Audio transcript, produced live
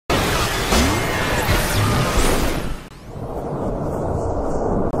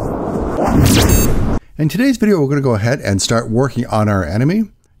In today's video, we're going to go ahead and start working on our enemy.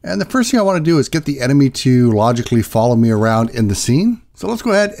 And the first thing I want to do is get the enemy to logically follow me around in the scene. So let's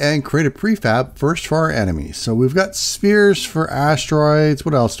go ahead and create a prefab first for our enemy. So we've got spheres for asteroids.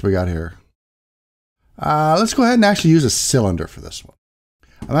 What else do we got here? Let's go ahead and actually use a cylinder for this one.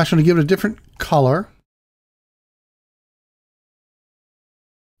 I'm actually going to give it a different color.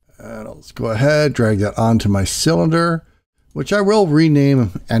 And let's go ahead, drag that onto my cylinder, which I will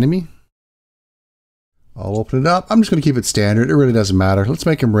rename enemy. I'll open it up. I'm just going to keep it standard. It really doesn't matter. Let's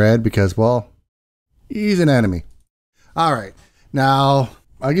make him red because, well, he's an enemy. All right. Now,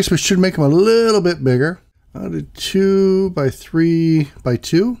 I guess we should make him a little bit bigger. I'll do 2 by 3 by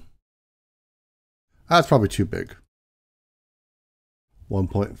 2. That's probably too big.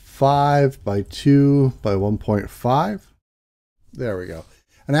 1.5 by 2 by 1.5. There we go.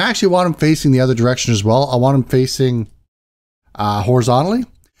 And I actually want him facing the other direction as well. I want him facing horizontally.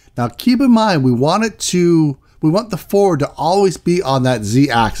 Now keep in mind, we want the forward to always be on that Z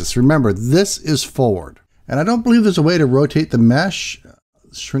axis. Remember, this is forward. And I don't believe there's a way to rotate the mesh.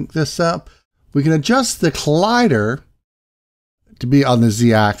 Let's shrink this up. We can adjust the collider to be on the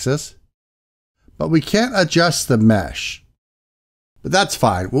Z axis, but we can't adjust the mesh. But that's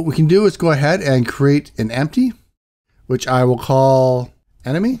fine. What we can do is go ahead and create an empty, which I will call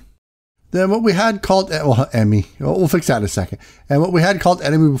enemy. Then what we had called, well, enemy, we'll fix that in a second. And what we had called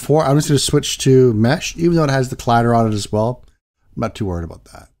enemy before, I'm just going to switch to mesh, even though it has the collider on it as well. I'm not too worried about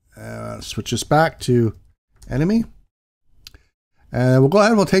that. Switch this back to enemy. And we'll go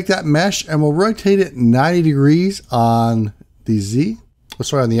ahead and we'll take that mesh and we'll rotate it 90 degrees on the Z,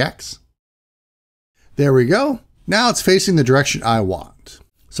 on the X. There we go. Now it's facing the direction I want.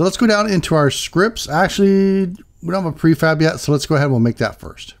 So let's go down into our scripts. Actually, we don't have a prefab yet, so let's go ahead and we'll make that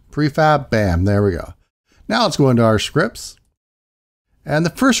first. Prefab, bam, there we go. Now let's go into our scripts. And the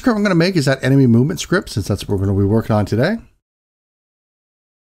first script I'm going to make is that enemy movement script, since that's what we're going to be working on today. And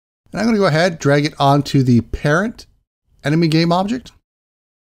I'm going to go ahead, drag it onto the parent enemy game object.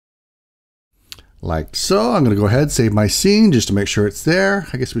 Like so. I'm going to go ahead, save my scene just to make sure it's there.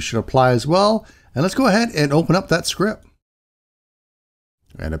 I guess we should apply as well. And let's go ahead and open up that script.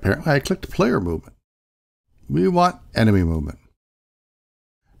 And apparently I clicked player movement. We want enemy movement.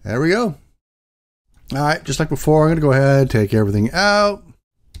 There we go. All right, just like before, I'm going to go ahead, take everything out.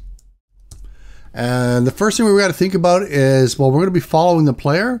 And the first thing we got to think about is, well, we're going to be following the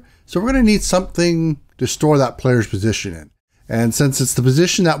player. So we're going to need something to store that player's position in. And since it's the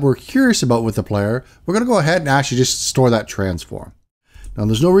position that we're curious about with the player, we're going to go ahead and actually just store that transform. Now,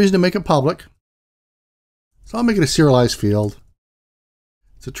 there's no reason to make it public. So I'll make it a serialized field.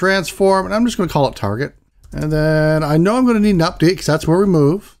 It's a transform, and I'm just going to call it target. And then I know I'm going to need an update because that's where we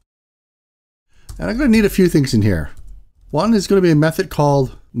move. And I'm going to need a few things in here. One is going to be a method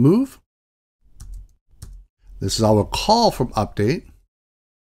called move. This is our call from update.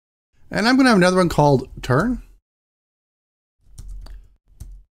 And I'm going to have another one called turn.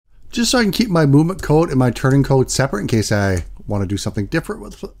 Just so I can keep my movement code and my turning code separate in case I want to do something different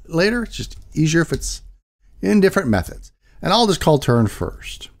with later. It's just easier if it's in different methods. And I'll just call turn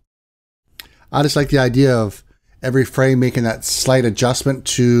first. I just like the idea of every frame making that slight adjustment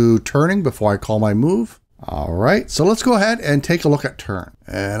to turning before I call my move. All right, so let's go ahead and take a look at turn.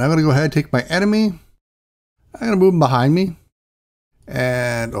 And I'm going to go ahead and take my enemy. I'm going to move him behind me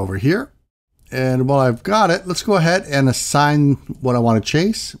and over here. And while I've got it, let's go ahead and assign what I want to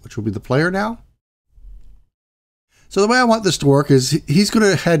chase, which will be the player now. So the way I want this to work is he's going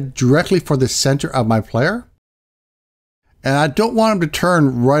to head directly for the center of my player. And I don't want him to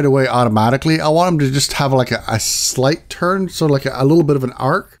turn right away automatically. I want him to just have like a slight turn, so like a little bit of an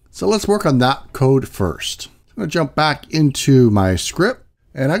arc. So let's work on that code first. I'm going to jump back into my script,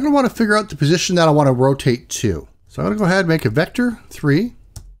 and I'm going to want to figure out the position that I want to rotate to. So I'm going to go ahead and make a vector 3,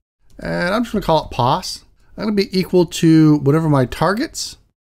 and I'm just going to call it pos. I'm going to be equal to whatever my target's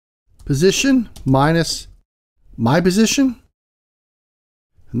position minus my position.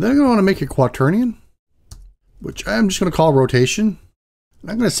 And then I'm going to want to make a quaternion, which I'm just going to call rotation.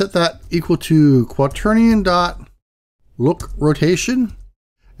 I'm going to set that equal to quaternion.rotation.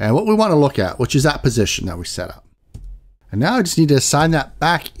 And what we want to look at, which is that position that we set up. And now I just need to assign that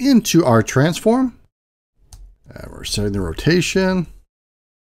back into our transform. And we're setting the rotation.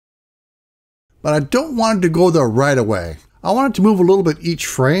 But I don't want it to go there right away. I want it to move a little bit each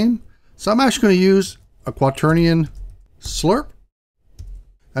frame. So I'm actually going to use a quaternion slurp.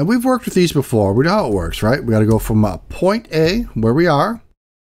 And we've worked with these before. We know how it works, right? We got to go from point A, where we are,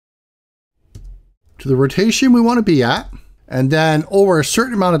 to the rotation we want to be at, and then over a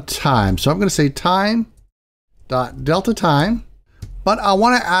certain amount of time. So I'm going to say time dot delta time but I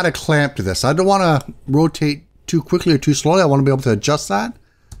want to add a clamp to this. I don't want to rotate too quickly or too slowly. I want to be able to adjust that.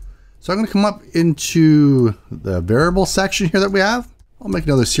 So I'm going to come up into the variable section here that we have. I'll make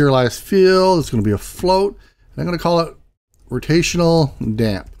another serialized field. It's going to be a float. And I'm going to call it rotational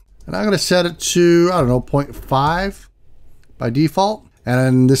damp. And I'm going to set it to, I don't know, 0.5 by default.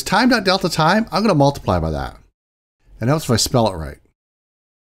 And this time.delta time, I'm going to multiply by that. And helps if I spell it right.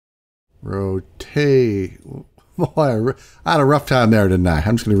 Rotate. Boy, I had a rough time there, didn't I?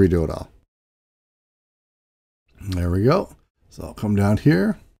 I'm just going to redo it all. There we go. So I'll come down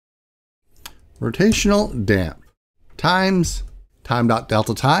here. Rotational damp times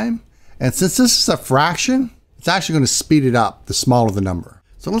time.delta time. And since this is a fraction, it's actually going to speed it up the smaller the number.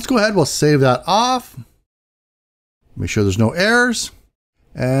 So let's go ahead. We'll save that off. Make sure there's no errors.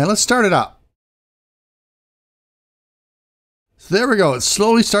 And let's start it up. So there we go. It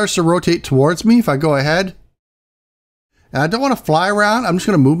slowly starts to rotate towards me if I go ahead. And I don't want to fly around. I'm just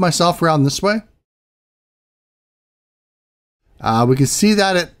going to move myself around this way. We can see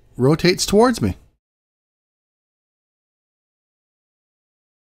that it rotates towards me.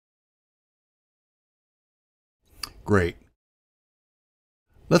 Great.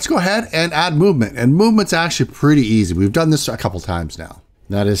 Let's go ahead and add movement. And movement's actually pretty easy. We've done this a couple times now.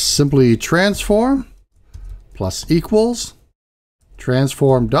 That is simply transform plus equals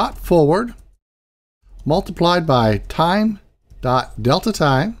transform.forward multiplied by time.delta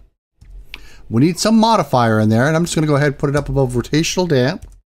time. We need some modifier in there, and I'm just going to go ahead and put it up above rotational damp.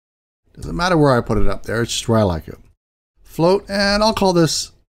 Doesn't matter where I put it up there, it's just where I like it. Float, and I'll call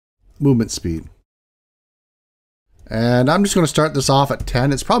this movement speed. And I'm just going to start this off at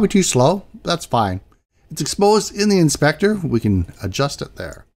 10. It's probably too slow, but that's fine. It's exposed in the inspector. We can adjust it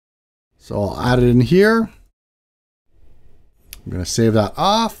there. So I'll add it in here. I'm going to save that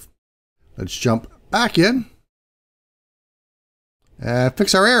off. Let's jump back in and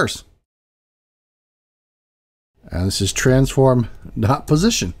fix our errors. And this is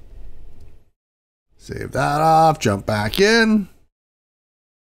transform.position. Save that off, jump back in.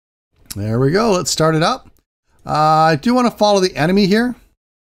 There we go. Let's start it up. I do want to follow the enemy here.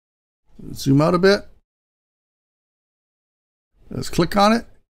 Zoom out a bit. Let's click on it.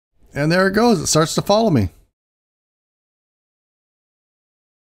 And there it goes. It starts to follow me.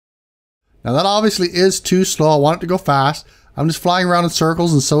 Now that obviously is too slow. I want it to go fast. I'm just flying around in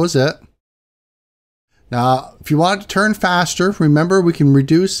circles, and so is it. Now, if you want it to turn faster, remember we can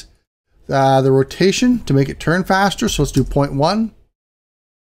reduce the rotation to make it turn faster. So let's do 0.1.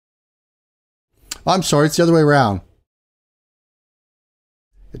 Oh, I'm sorry, it's the other way around.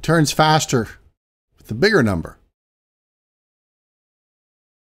 It turns faster with the bigger number.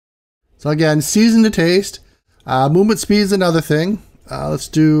 So again, season to taste. Movement speed is another thing. Let's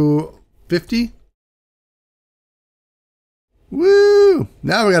do 50. Woo!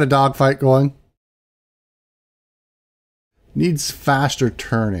 Now we got a dogfight going. Needs faster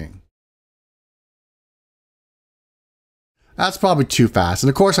turning. That's probably too fast. And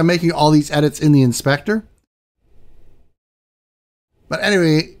of course, I'm making all these edits in the inspector. But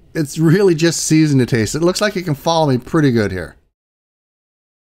anyway, it's really just season to taste. It looks like it can follow me pretty good here.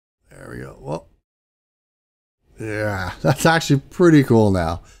 There we go. Well, yeah, that's actually pretty cool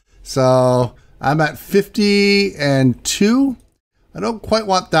now. So I'm at 50 and 2. I don't quite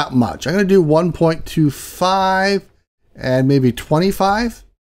want that much. I'm going to do 1.25 and maybe 25.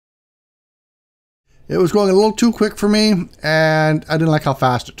 It was going a little too quick for me, and I didn't like how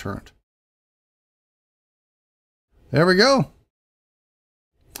fast it turned. There we go.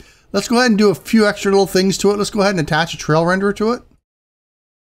 Let's go ahead and do a few extra little things to it. Let's go ahead and attach a trail renderer to it.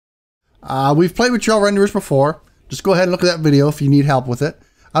 We've played with trail renderers before. Just go ahead and look at that video if you need help with it.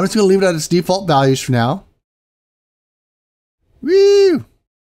 I'm just going to leave it at its default values for now. Woo!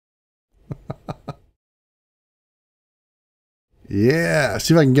 Yeah,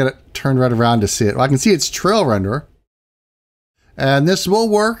 see if I can get it turned right around to see it. Well, I can see it's trail renderer. And this will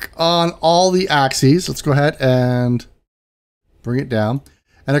work on all the axes. Let's go ahead and bring it down.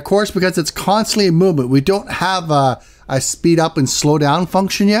 And of course, because it's constantly in movement, we don't have a speed up and slow down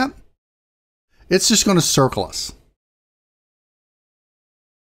function yet. It's just going to circle us.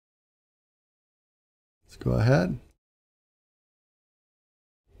 Let's go ahead.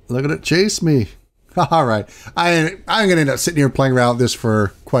 Look at it chase me. All right. I'm going to end up sitting here playing around with this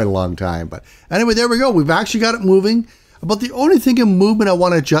for quite a long time. But anyway, there we go. We've actually got it moving. But the only thing in movement I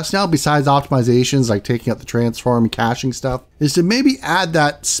want to adjust now, besides optimizations like taking out the transform and caching stuff, is to maybe add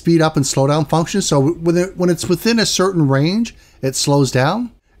that speed up and slow down function. So when it's within a certain range, it slows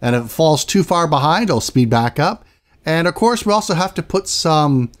down. And if it falls too far behind, it'll speed back up. And of course, we also have to put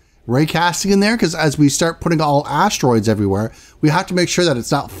some raycasting in there, because as we start putting all asteroids everywhere, we have to make sure that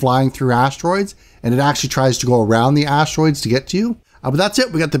it's not flying through asteroids and it actually tries to go around the asteroids to get to you. But that's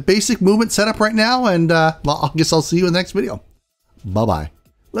it. We got the basic movement set up right now, and I guess I'll see you in the next video. Bye-bye.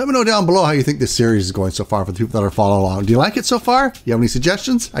 Let me know down below how you think this series is going so far for the people that are following along. Do you like it so far? You have any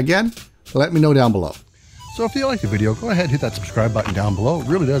suggestions? Again, let me know down below. So if you like the video, go ahead and hit that subscribe button down below. It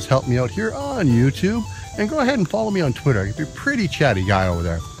really does help me out here on YouTube. And go ahead and follow me on Twitter. I can be a pretty chatty guy over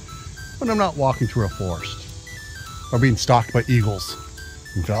there when I'm not walking through a forest or being stalked by eagles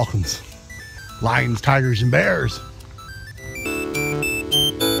and falcons, lions, tigers, and bears.